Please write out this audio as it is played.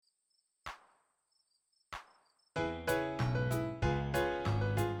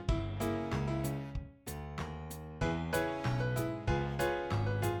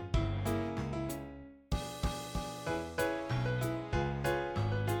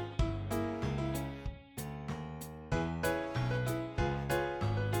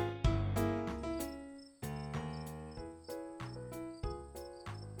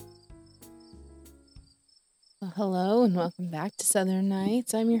Well, hello and welcome back to Southern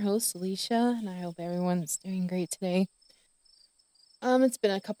Nights. I'm your host, Alicia, and I hope everyone's doing great today. It's been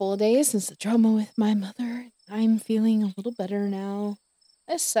a couple of days since the drama with my mother. I'm feeling a little better now,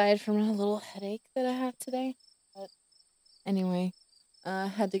 aside from a little headache that I have today. But anyway, I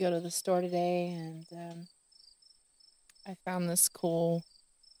had to go to the store today, and I found this cool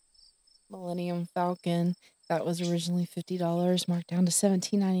Millennium Falcon that was originally $50, marked down to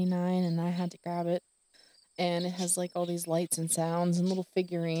 $17.99, and I had to grab it. And it has like all these lights and sounds and little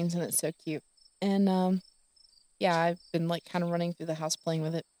figurines, and it's so cute. And yeah, I've been like kind of running through the house playing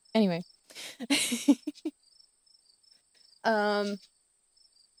with it. Anyway, um,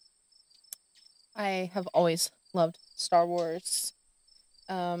 I have always loved Star Wars.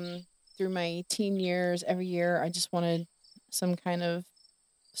 Through my teen years, every year I just wanted some kind of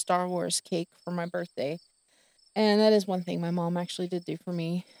Star Wars cake for my birthday, and that is one thing my mom actually did do for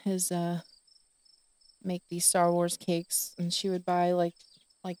me is make these Star Wars cakes, and she would buy like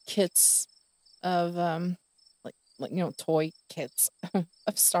kits of toy kits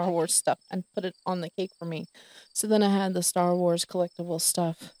of Star Wars stuff and put it on the cake for me. So then I had the Star Wars collectible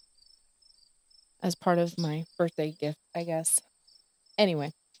stuff as part of my birthday gift, I guess.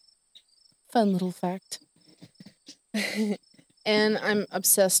 Anyway, fun little fact. And I'm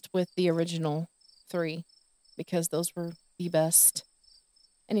obsessed with the original 3 because those were the best.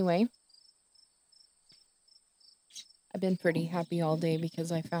 Anyway, I've been pretty happy all day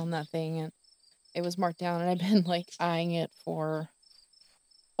because I found that thing and it was marked down, and I've been like eyeing it for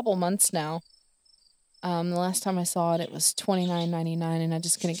a couple months now. The last time I saw it, it was $29.99, and I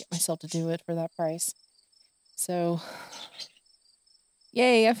just couldn't get myself to do it for that price. So,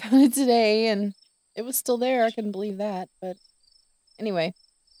 yay! I found it today, and it was still there. I couldn't believe that. But anyway,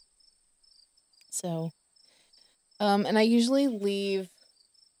 so and I usually leave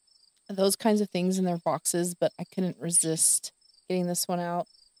those kinds of things in their boxes, but I couldn't resist getting this one out.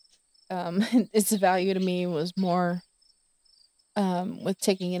 Its value to me was more with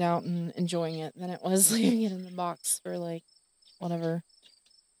taking it out and enjoying it than it was leaving it in the box for like whatever.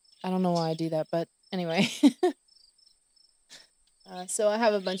 I don't know why I do that, but anyway. So I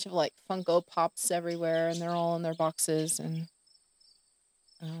have a bunch of like Funko Pops everywhere, and they're all in their boxes, and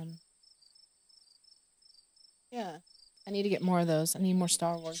um, yeah, I need to get more of those. I need more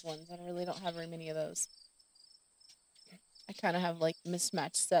Star Wars ones. I really don't have very many of those. I kind of have like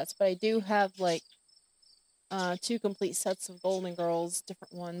mismatched sets, but I do have like 2 complete sets of Golden Girls,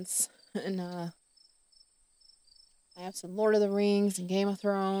 different ones, and I have some Lord of the Rings and Game of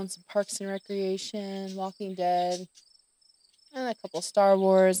Thrones and Parks and Recreation, Walking Dead, and a couple Star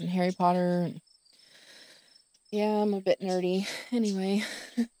Wars and Harry Potter. And yeah, I'm a bit nerdy. Anyway,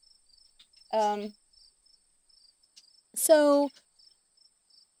 um, so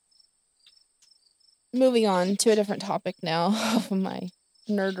moving on to a different topic now of my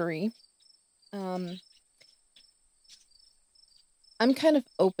nerdery. Um, I'm kind of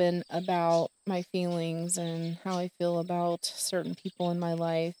open about my feelings and how I feel about certain people in my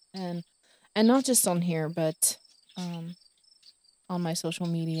life, and not just on here, but um, on my social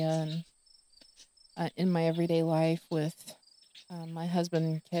media and in my everyday life with my husband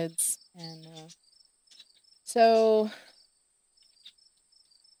and kids. And so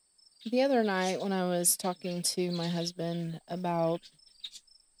the other night when I was talking to my husband about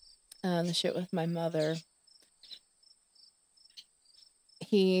the shit with my mother,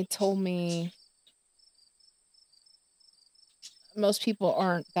 he told me most people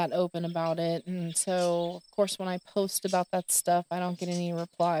aren't that open about it. And so, of course, when I post about that stuff, I don't get any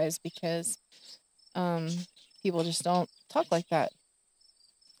replies because um, people just don't talk like that.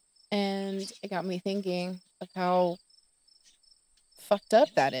 And it got me thinking of how fucked up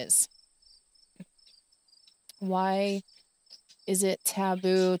that is. Why is it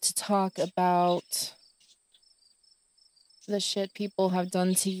taboo to talk about the shit people have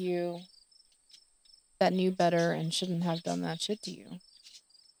done to you that knew better and shouldn't have done that shit to you?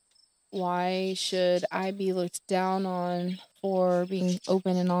 Why should I be looked down on for being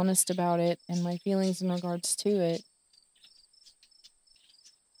open and honest about it and my feelings in regards to it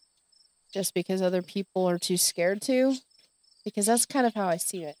just because other people are too scared to? Because that's kind of how I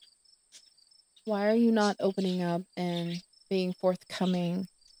see it. Why are you not opening up and being forthcoming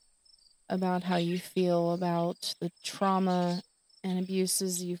about how you feel about the trauma and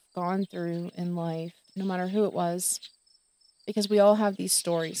abuses you've gone through in life, no matter who it was? Because we all have these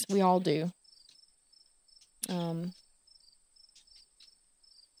stories. We all do. Um,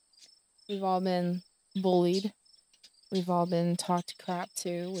 we've all been bullied. We've all been talked crap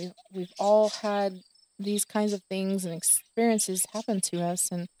to. We've all had these kinds of things and experiences happen to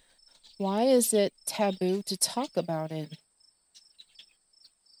us, and why is it taboo to talk about it?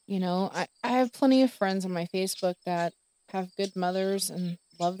 I have plenty of friends on my Facebook that have good mothers and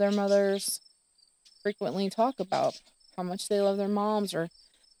love their mothers, frequently talk about how much they love their moms, or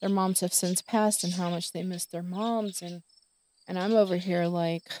their moms have since passed and how much they miss their moms. And I'm over here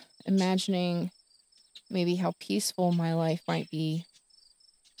like imagining maybe how peaceful my life might be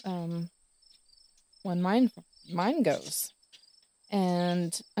um, when mine goes.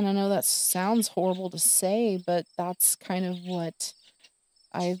 And I know that sounds horrible to say, but that's kind of what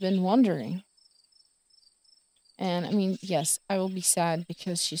I've been wondering. And I mean, yes, I will be sad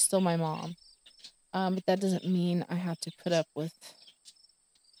because she's still my mom. But that doesn't mean I have to put up with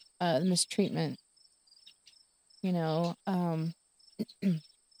mistreatment. You know,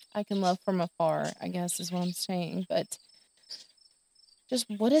 I can love from afar, I guess is what I'm saying. But just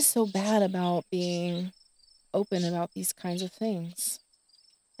what is so bad about being open about these kinds of things?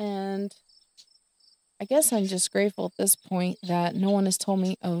 And I guess I'm just grateful at this point that no one has told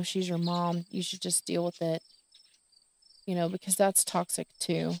me, oh, she's your mom. You should just deal with it. Because that's toxic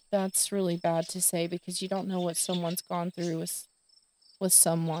too. That's really bad to say because you don't know what someone's gone through with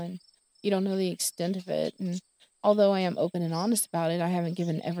someone. You don't know the extent of it. And although I am open and honest about it, I haven't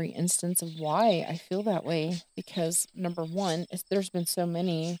given every instance of why I feel that way because number one, there's been so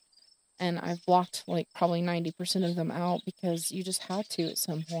many and I've blocked like probably 90% of them out because you just have to at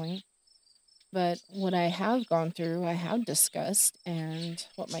some point. But what I have gone through, I have discussed, and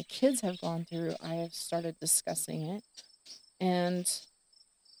what my kids have gone through, I have started discussing it. And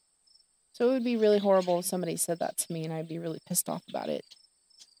so it would be really horrible if somebody said that to me and I'd be really pissed off about it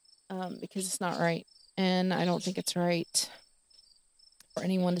because it's not right. And I don't think it's right for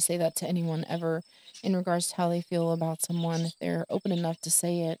anyone to say that to anyone ever in regards to how they feel about someone. If they're open enough to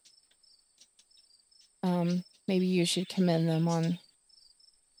say it, maybe you should commend them on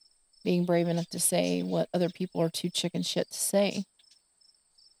being brave enough to say what other people are too chicken shit to say.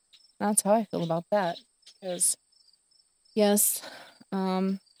 That's how I feel about that. Because, yes,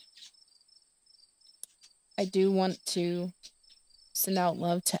 I do want to send out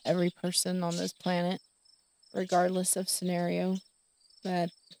love to every person on this planet, regardless of scenario, that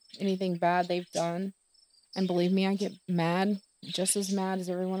anything bad they've done. And believe me, I get mad, just as mad as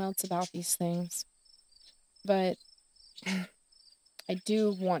everyone else about these things. But I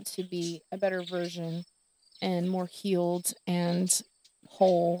do want to be a better version and more healed and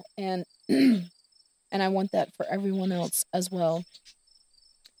whole and and I want that for everyone else as well.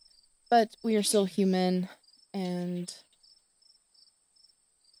 But we are still human and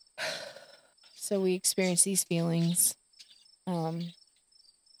so we experience these feelings.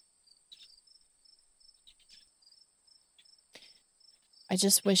 I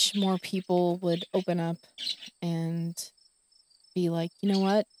just wish more people would open up and be like, you know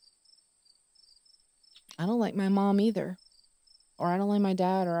what? I don't like my mom either. Or I don't like my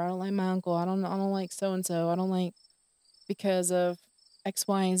dad, or I don't like my uncle. I don't like so and so. I don't like because of X,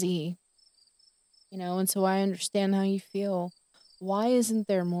 Y, and Z. And so I understand how you feel. Why isn't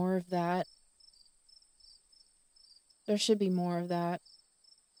there more of that? There should be more of that.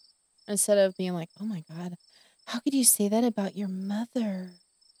 Instead of being like, oh my God, how could you say that about your mother?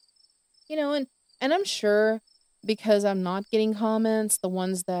 And I'm sure because I'm not getting comments, the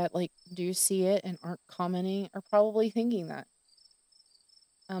ones that like do see it and aren't commenting are probably thinking that.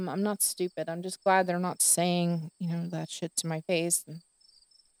 I'm not stupid. I'm just glad they're not saying, that shit to my face.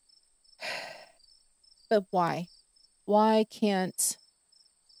 But why? Why can't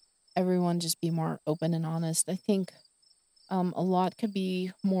everyone just be more open and honest? I think a lot could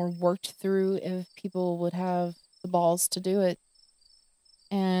be more worked through if people would have the balls to do it.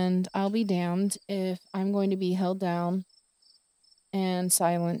 And I'll be damned if I'm going to be held down and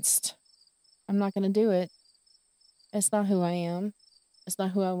silenced. I'm not going to do it. It's not who I am. It's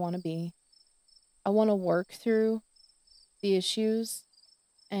not who I want to be. I want to work through the issues.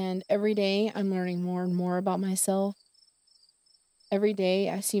 And every day I'm learning more and more about myself. Every day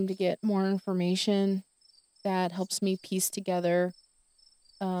I seem to get more information that helps me piece together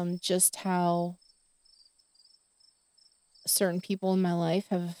just how certain people in my life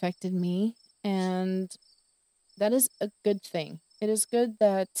have affected me. And that is a good thing. It is good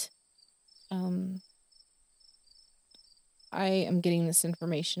that um, I am getting this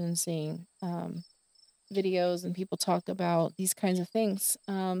information and seeing videos and people talk about these kinds of things.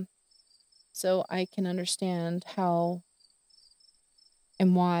 So I can understand how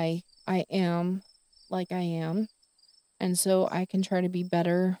and why I am like I am. And so I can try to be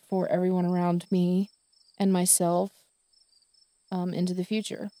better for everyone around me and myself into the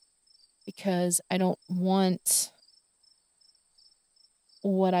future because I don't want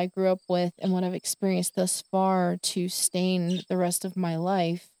what I grew up with and what I've experienced thus far to stain the rest of my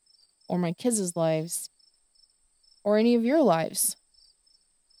life or my kids' lives or any of your lives.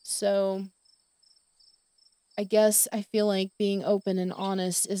 So I guess I feel like being open and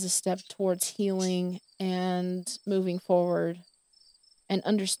honest is a step towards healing and moving forward and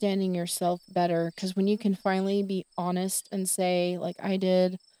understanding yourself better. Because when you can finally be honest and say, like I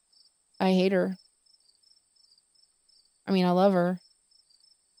did, I hate her. I mean, I love her.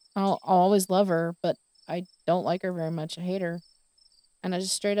 I'll always love her, but I don't like her very much. I hate her. And I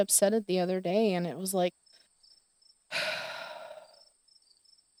just straight up said it the other day, and it was like,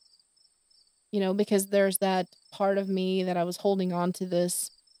 because there's that part of me that I was holding on to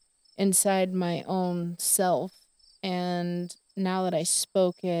this inside my own self. And now that I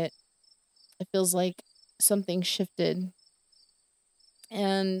spoke it, it feels like something shifted.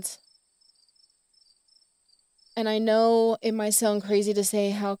 And I know it might sound crazy to say,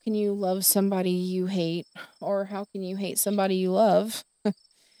 how can you love somebody you hate? Or how can you hate somebody you love?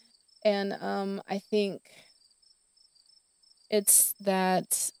 And I think it's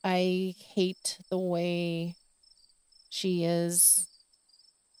that I hate the way she is.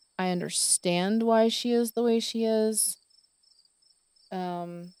 I understand why she is the way she is.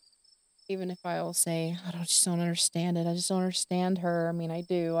 Even if I will say, just don't understand it. I just don't understand her. I mean, I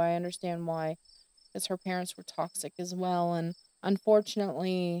do. I understand why. Because her parents were toxic as well. And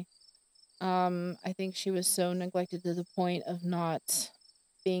unfortunately, I think she was so neglected to the point of not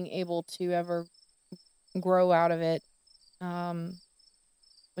being able to ever grow out of it,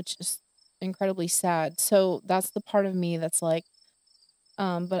 which is incredibly sad. So that's the part of me that's like,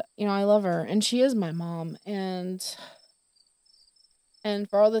 but I love her and she is my mom, and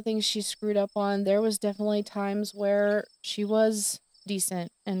for all the things she screwed up on, there was definitely times where she was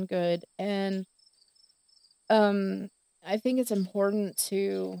decent and good. And I think it's important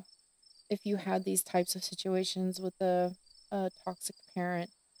to, if you had these types of situations with a toxic parent,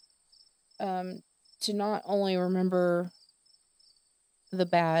 to not only remember the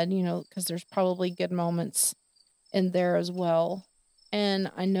bad, because there's probably good moments in there as well.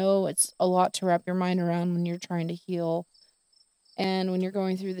 And I know it's a lot to wrap your mind around when you're trying to heal and when you're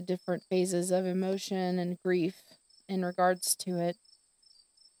going through the different phases of emotion and grief in regards to it.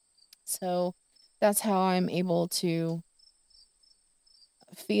 So that's how I'm able to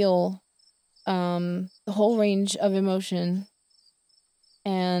feel the whole range of emotion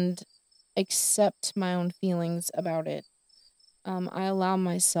and accept my own feelings about it. I allow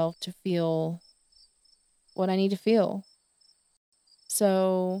myself to feel what I need to feel.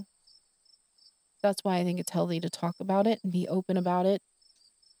 So that's why I think it's healthy to talk about it and be open about it.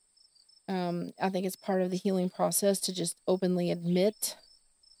 I think it's part of the healing process to just openly admit,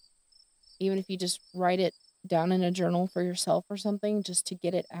 even if you just write it down in a journal for yourself or something, just to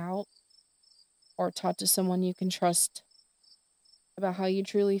get it out, or talk to someone you can trust about how you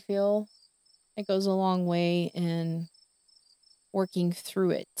truly feel. It goes a long way in working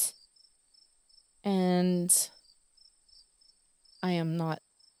through it. And I am not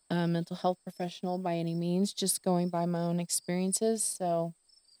a mental health professional by any means, just going by my own experiences. So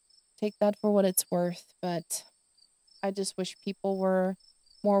take that for what it's worth. But I just wish people were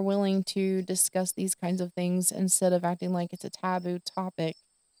more willing to discuss these kinds of things instead of acting like it's a taboo topic,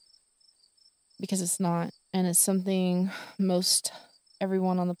 because it's not. And it's something most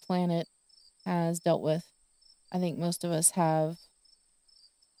everyone on the planet has dealt with. I think most of us have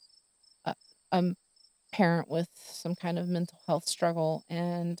a parent with some kind of mental health struggle,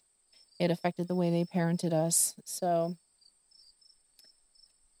 and it affected the way they parented us. So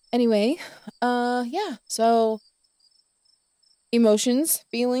anyway, yeah. So emotions,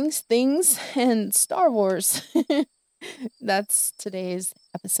 feelings, things, and Star Wars. That's today's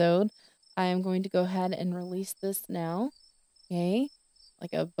episode. I am going to go ahead and release this now. Okay.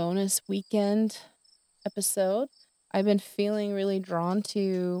 Like a bonus weekend episode. I've been feeling really drawn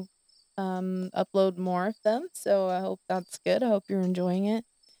to upload more of them, so I hope that's good. I hope you're enjoying it.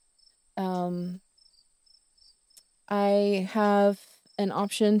 I have an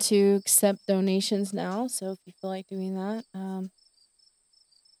option to accept donations now, so if you feel like doing that,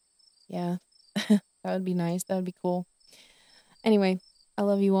 yeah, that would be nice. That would be cool. Anyway, I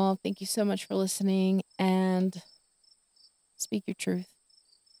love you all. Thank you so much for listening, and speak your truth.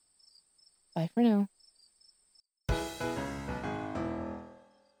 Bye for now.